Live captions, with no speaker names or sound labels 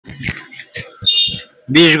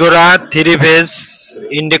20 ঘোড়া 3 phase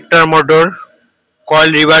inductor motor coil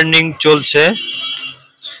রিবার্নিং চলছে।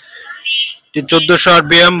 1400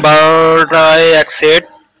 RPM 12টায় এক সেট,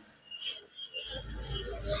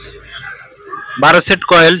 12 সেট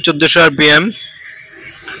কয়েল 1400 আরপিএম,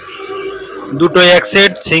 দুটোই এক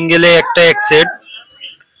সেট, সিঙ্গেলে একটা এক সেট,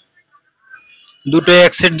 দুটো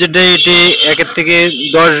এক সেট যেটা এটি 1 থেকে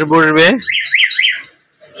 10 বসবে।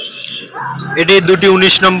 এটি দুটি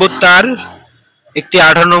 19 নম্বর তার, একটি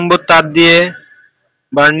 18 নম্বর তার দিয়ে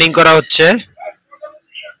বার্নিং করা হচ্ছে।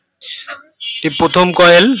 এটি প্রথম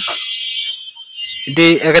কয়েল, এটি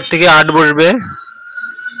 1 থেকে 8 বসবে।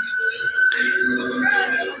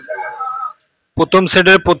 প্রথম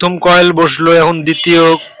সেটের প্রথম কয়েল বসলো, এখন দ্বিতীয়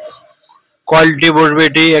কয়েলটি বসবে,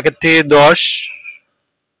 এটি 1 থেকে 10।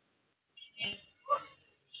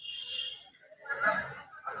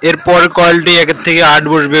 এরপর কয়েলটি 1 থেকে 8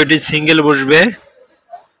 বসবে, এটি সিঙ্গেল বসবে।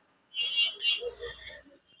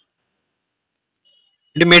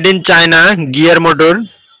 এটি made in China gear motor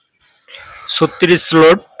 36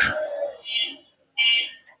 slot.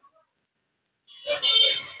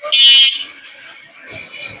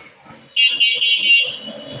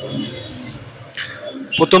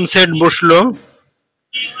 প্রথম সেট বসলো,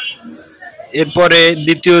 এরপরে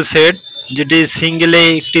দ্বিতীয় সেট যেটি সিঙ্গেলে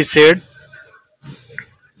একটি সেট,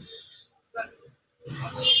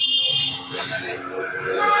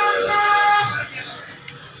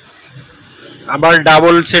 আবার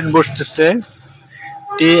ডাবল সেট বসতেছে।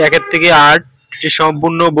 এটি 1 থেকে 8, এটি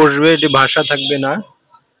সম্পূর্ণ বসবে, এটি ভাষা থাকবে না।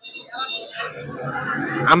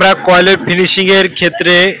 আমরা কয়েলের ফিনিশিং এর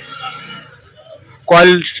ক্ষেত্রে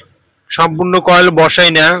কয়েল সম্পূর্ণ কয়েল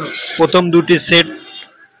বসাই না, প্রথম দুটি সেট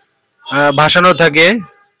ভাসানো থাকে,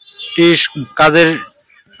 এটি কাজের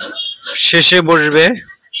শেষে বসবে।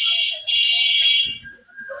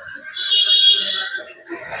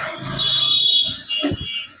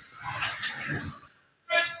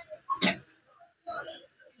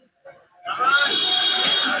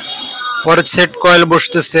 পরের সেট কয়েল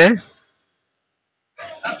বসতেছে।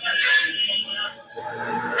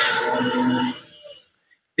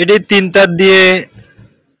 এটি 3 তার দিয়ে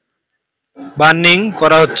বার্নিং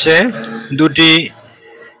করা হচ্ছে, দুটি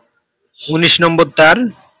 19 নম্বর তার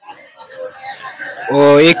ও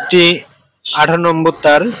একটি 18 নম্বর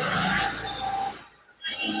তার।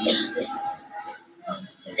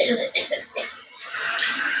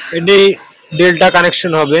 এটি ডেল্টা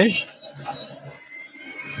কানেকশন হবে।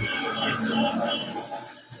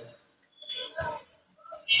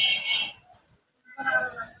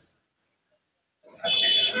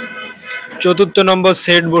 চতুর্থ নম্বর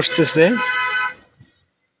সেট বসতেছে।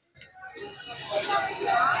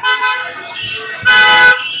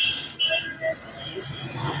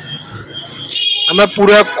 আমরা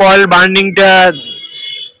পুরো কয়েল বার্নিংটা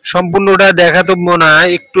সম্পূর্ণটা দেখাতে না,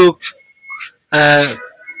 একটু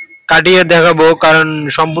কাটিয়ে দেখাবো, কারণ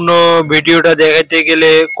সম্পূর্ণ ভিডিওটা দেখাতে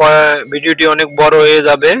গেলে ভিডিওটি অনেক বড় হয়ে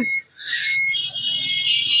যাবে।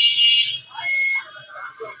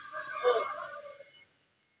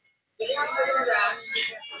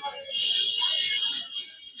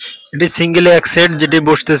 এটি সিঙ্গেলে এক সেট যেটি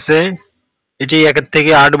বসতেছে, এটি 1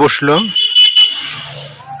 থেকে 8 বসলো।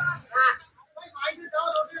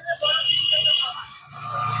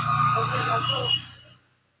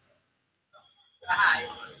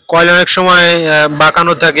 কয়েল অনেক সময়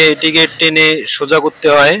বাঁকানো থাকে, এটিকে টেনে সোজা করতে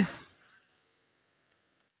হয়।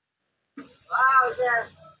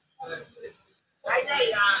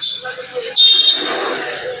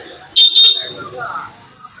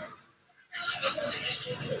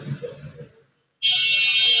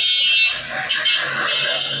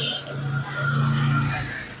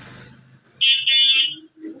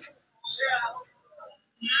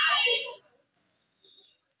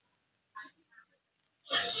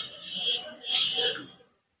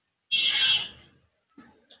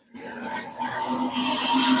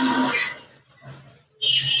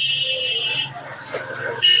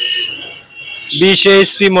 बीस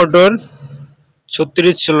HP motor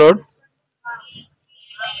 36 slot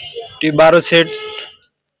 12 set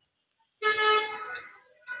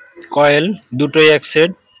coil দুটোই এক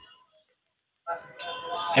সেট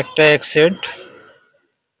একটা এক সেট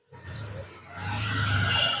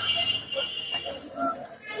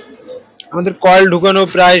আমাদের কয়েল ঢুকানো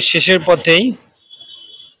প্রায় শেষের পথেই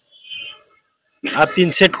আর 3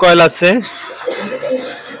 সেট কয়েল আছে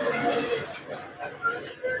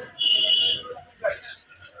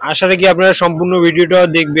আশা রাখি আপনারা সম্পূর্ণ ভিডিওটা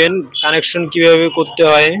দেখবেন কানেকশন কিভাবে করতে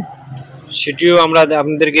হয় সেটিও আমরা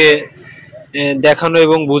আপনাদেরকে দেখানো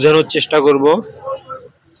এবং বোঝানোর চেষ্টা করব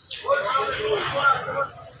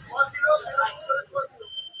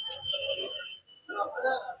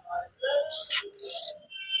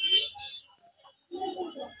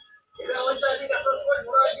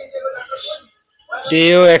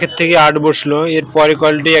এও 1 থেকে 8 বসলো, এর পরে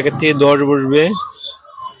কয়েলটি 1 থেকে 10 বসবে।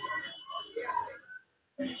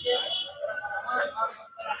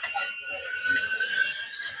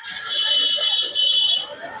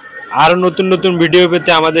 আরো নতুন নতুন ভিডিও পেতে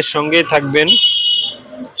আমাদের সঙ্গেই থাকবেন।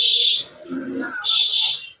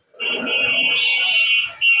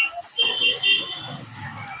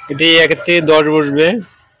 এটি 1 থেকে 10 বসবে।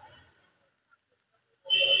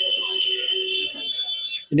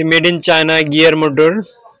 এটি made in China gear motor,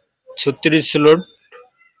 36 slot,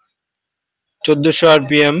 1400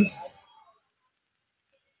 RPM.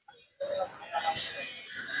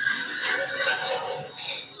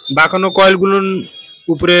 বাঁকানো কয়েলগুলো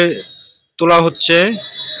উপরে তোলা হচ্ছে,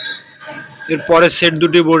 এরপরে সেট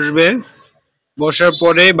দুটি বসবে। বসার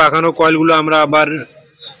পরে বাঁকানো কয়েলগুলো আমরা আবার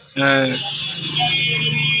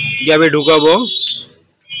গ্যাবে ঢুকাবো,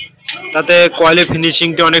 তাতে কয়েলের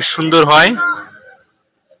ফিনিশিংটা অনেক সুন্দর হয়।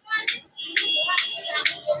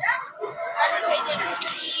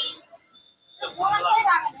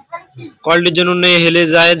 কয়েলটির জন্য হেলে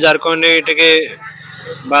যায়, যার কারণে এটাকে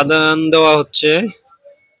বাঁধান দেওয়া হচ্ছে।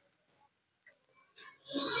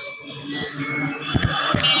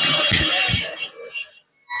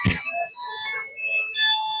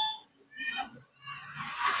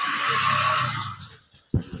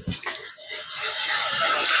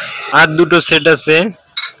 আর দুটো সেট আছে।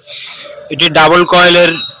 এটি ডাবল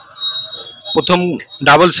কয়েলের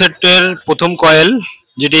ডাবল সেটের প্রথম কয়েল,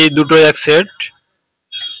 যেটি দুটো এক সেট,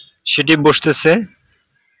 সেটি বসতেছে।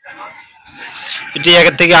 এটি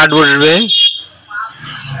 1 থেকে 8 বসবে।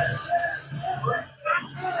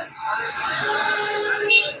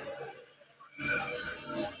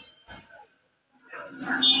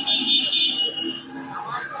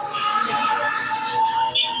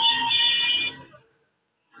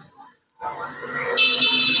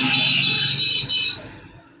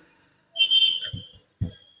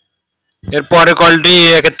 এরপরে কয়েলটি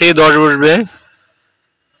 1 থেকে 10 বসবে।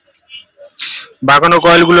 বাঁকানো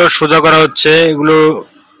কয়েলগুলো সোজা করা হচ্ছে, এগুলো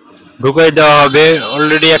ঢুকাই দেওয়া হবে।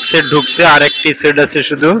 অলরেডি এক সেট ঢুকছে, আর একটি সেট আছে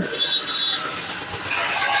শুধু।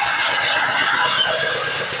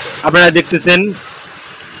 আপনারা দেখতেছেন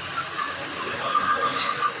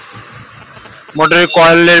মোটরের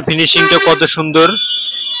কয়েলের ফিনিশিংটা কত সুন্দর।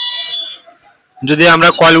 যদি আমরা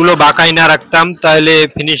কয়েলগুলো বাঁকাই না রাখতাম তাহলে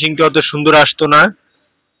ফিনিশিংটা অত সুন্দর আসতো না।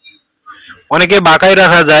 অনেকে বাঁকাই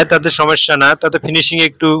রাখা যায়, তাতে সমস্যা না, তাতে ফিনিশিং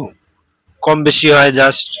একটু কম বেশি হয়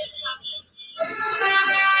জাস্ট।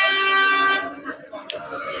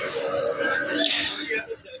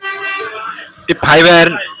 ফাইবার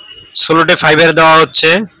স্লটে ফাইবার দেওয়া হচ্ছে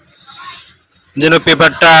যেন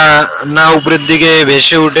পেপারটা না উপরের দিকে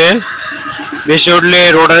ভেসে উঠে। ভেসে উঠলে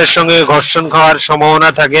রোডারের সঙ্গে ঘর্ষণ খাওয়ার সম্ভাবনা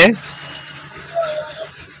থাকে।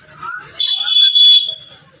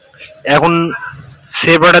 এখন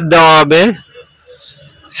সেপারেটর দেওয়া হবে,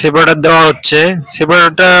 সেপারেটর দেওয়া হচ্ছে।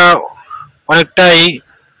 সেপারেটরটা অনেকটাই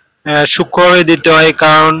সূক্ষ্মভাবে দিতে হয়,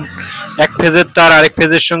 কারণ এক ফেজের তার আরেক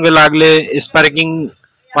ফেজের সঙ্গে লাগলে স্পার্কিং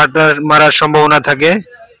মারার সম্ভাবনা থাকে।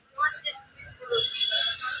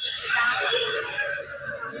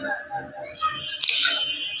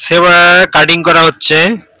 সেপারেটর কাটিং করা হচ্ছে,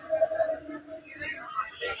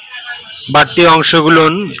 বাড়তি অংশগুলো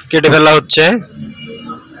কেটে ফেলা হচ্ছে।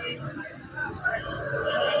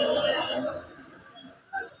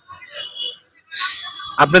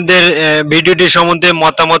 আপনাদের ভিডিওটি সম্বন্ধে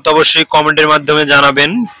মতামত অবশ্যই কমেন্টের মাধ্যমে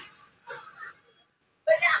জানাবেন।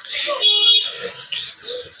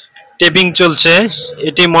 টেপিং চলছে,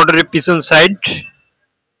 এটি মোটরের পিছন সাইড।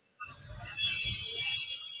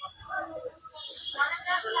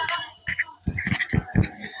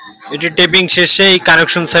 এটি টেপিং শেষে এই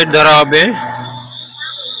কানেকশন সাইড ধরা হবে।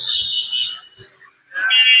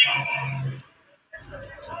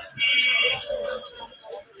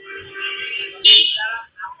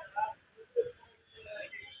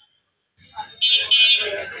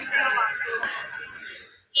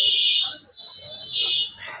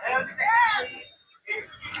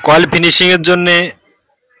 কয়েল ফিনিশিং এর জন্য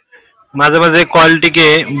মাঝে মাঝে কয়েলটিকে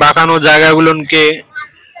বাঁকানো জায়গাগুলোকে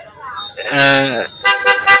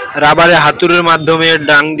রাবারের হাতুড়ির মাধ্যমে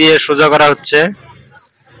ডাং দিয়ে সোজা করা হচ্ছে।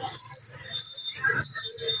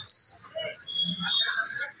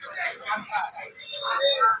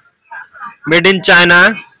 Made in China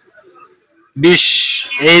 20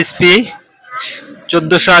 HP,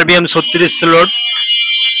 1400 RPM, 36 slot,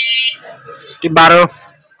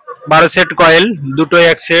 12 set coil, দুটো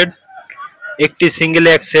এক সেট, একটি সিঙ্গেল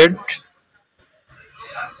এক সেট।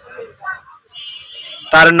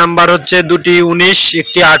 তার নাম্বার হচ্ছে দুটি 19,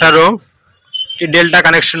 একটি 18, ডেল্টা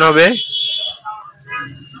কানেকশন হবে।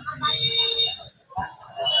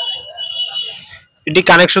 এটি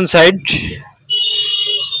কানেকশন সাইড,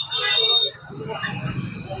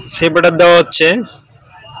 সেপারেটর দেওয়া হচ্ছে,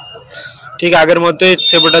 ঠিক আগের মতোই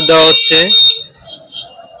সেপারেটর দেওয়া হচ্ছে।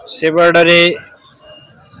 সেপারেটরে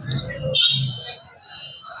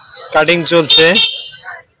কাটিং চলছে।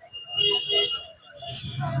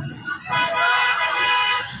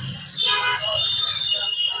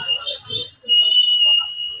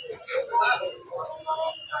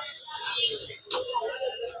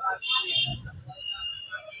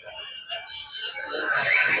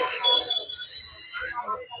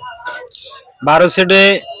 বারো সেটে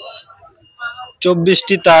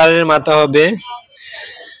 24টি তারের মাথা হবে,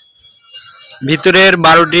 ভিতরের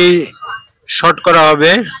 12টি শর্ট করা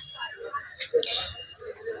হবে।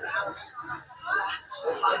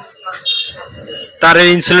 তারের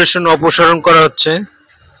ইনসুলেশন অপসারণ করা হচ্ছে।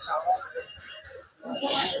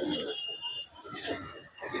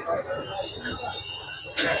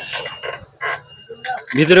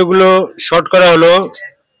 ভিতরে গুলো শর্ট করা হলো,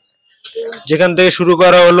 যেখান থেকে শুরু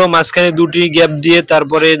করা হলো মাঝখানে 2টি গ্যাপ দিয়ে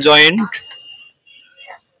তারপরে জয়েন্ট।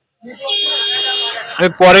 আমি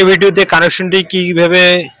পরের ভিডিওতে কানেকশনটি কিভাবে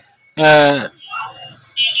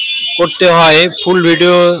করতে হয় ফুল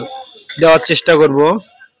ভিডিও দেওয়ার চেষ্টা করব।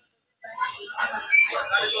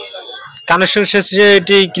 কানেকশন শেষে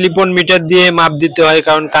এটি ক্লিপ অন মিটার দিয়ে মাপ দিতে হয়,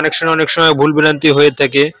 কারণ কানেকশন অনেক সময় ভুল ভ্রান্তি হয়ে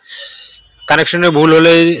থাকে। কানেকশনে ভুল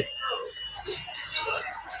হলে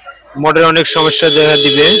মোটরে অনেক সমস্যা দেখা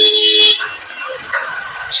দিবে।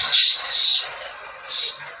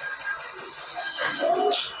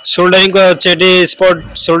 সোল্ডারিং করা হচ্ছে, এটি স্পট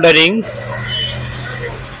সোল্ডারিং।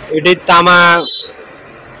 এটি তামা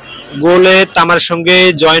গোলে তামার সঙ্গে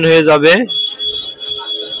জয়েন হয়ে যাবে।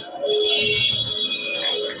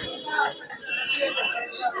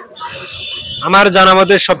 আমার জানা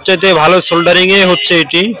মতে সবচাইতে ভালো সোল্ডারিং এ হচ্ছে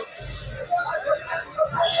এটি।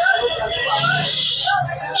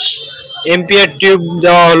 এম্পিয়ার টিউব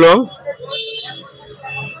দেওয়া হলো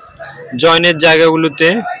জয়েনের জায়গাগুলোতে।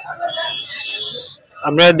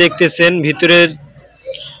 আপনারা দেখতেছেন ভিতরের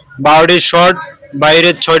 12টি শর্ট,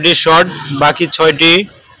 বাইরের 6টি শর্ট, বাকি 6টি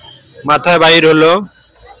মাথায় বাইর হলো।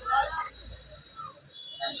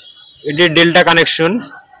 এটি ডেল্টা কানেকশন।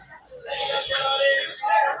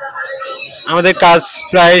 আমাদের কাজ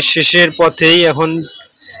প্রায় শেষের পথেই, এখন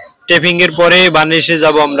টেপিং এর পরে বার্নিশে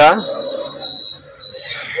যাব আমরা।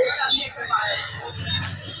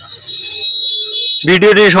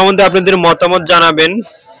 ভিডিওটি সম্বন্ধে আপনাদের মতামত জানাবেন।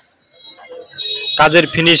 কাজের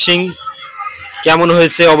ফিনিশিং কেমন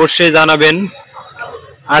হয়েছে অবশ্যই জানাবেন।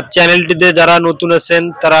 আর চ্যানেলটিতে যারা নতুন আছেন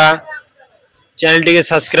তারা চ্যানেলটিকে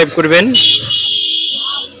সাবস্ক্রাইব করবেন,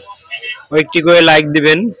 একটি করে লাইক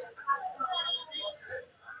দিবেন।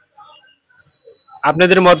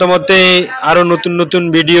 আপনাদের মতামতে আরো নতুন নতুন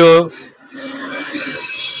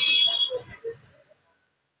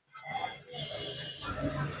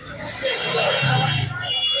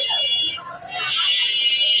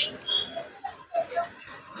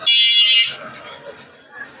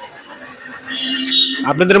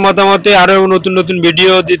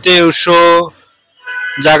ভিডিও দিতে উৎসাহ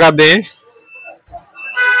জাগাবে।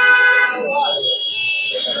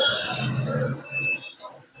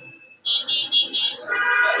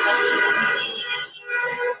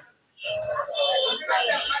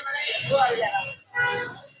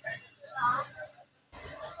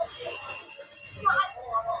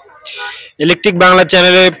 ইলেকট্রিক বাংলা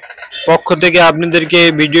চ্যানেলের পক্ষ থেকে আপনাদেরকে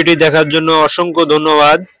ভিডিওটি দেখার জন্য অসংখ্য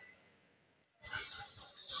ধন্যবাদ।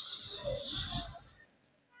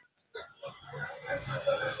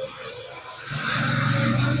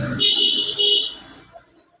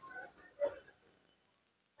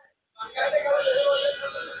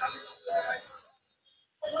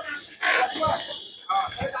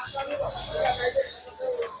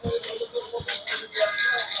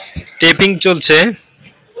 টেপিং চলছে।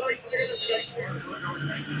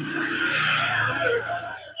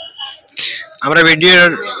 আমরা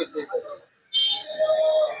ভিডিওর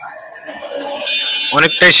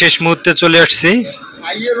অনেকটাই শেষ মুহূর্তে চলে আসছি।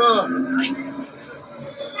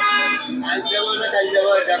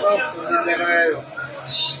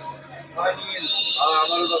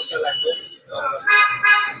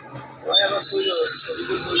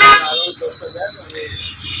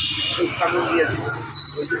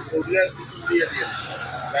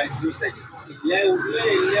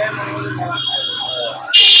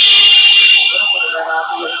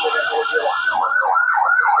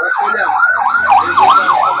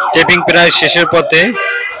 টেপিং প্রায় শেষের পথে।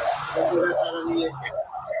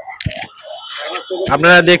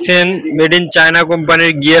 আপনারা দেখছেন মেড ইন চায়না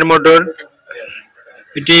কোম্পানির গিয়ার মোটর।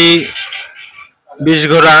 এটি 20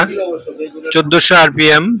 ঘোড়া, 1400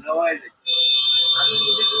 আরপিএম।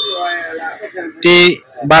 একটি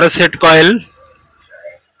 12 সেট কয়েল,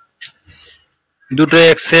 দুটো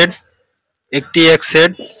এক সেট, একটি এক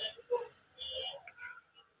সেট।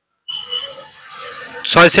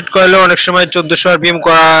 6 সেট কয়েলে অনেক সময় 1400 আরপিএম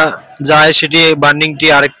করা যায়, সেটি বার্নিংটি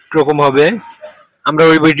আরেক রকম হবে। আমরা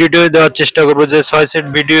ওই ভিডিওটি দেওয়ার চেষ্টা করব যে 6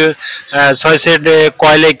 সেট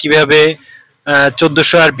কয়েলে কিভাবে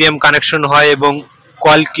 1400 আরপিএম কানেকশন হয় এবং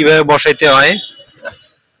কয়েল কিভাবে বসাইতে হয়।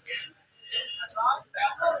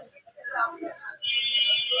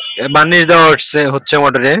 বার্নিশ দেওয়া হচ্ছে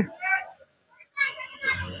মোটরে।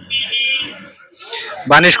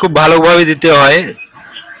 বার্নিশ খুব ভালোভাবে দিতে হয়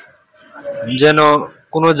যেন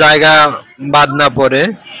কোনো জায়গা বাদ না পড়ে,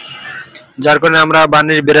 যার কারণে আমরা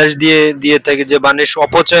বার্নিশ ব্রাশ দিয়ে থাকি যে বার্নিশ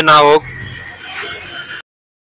অপচয় না হোক,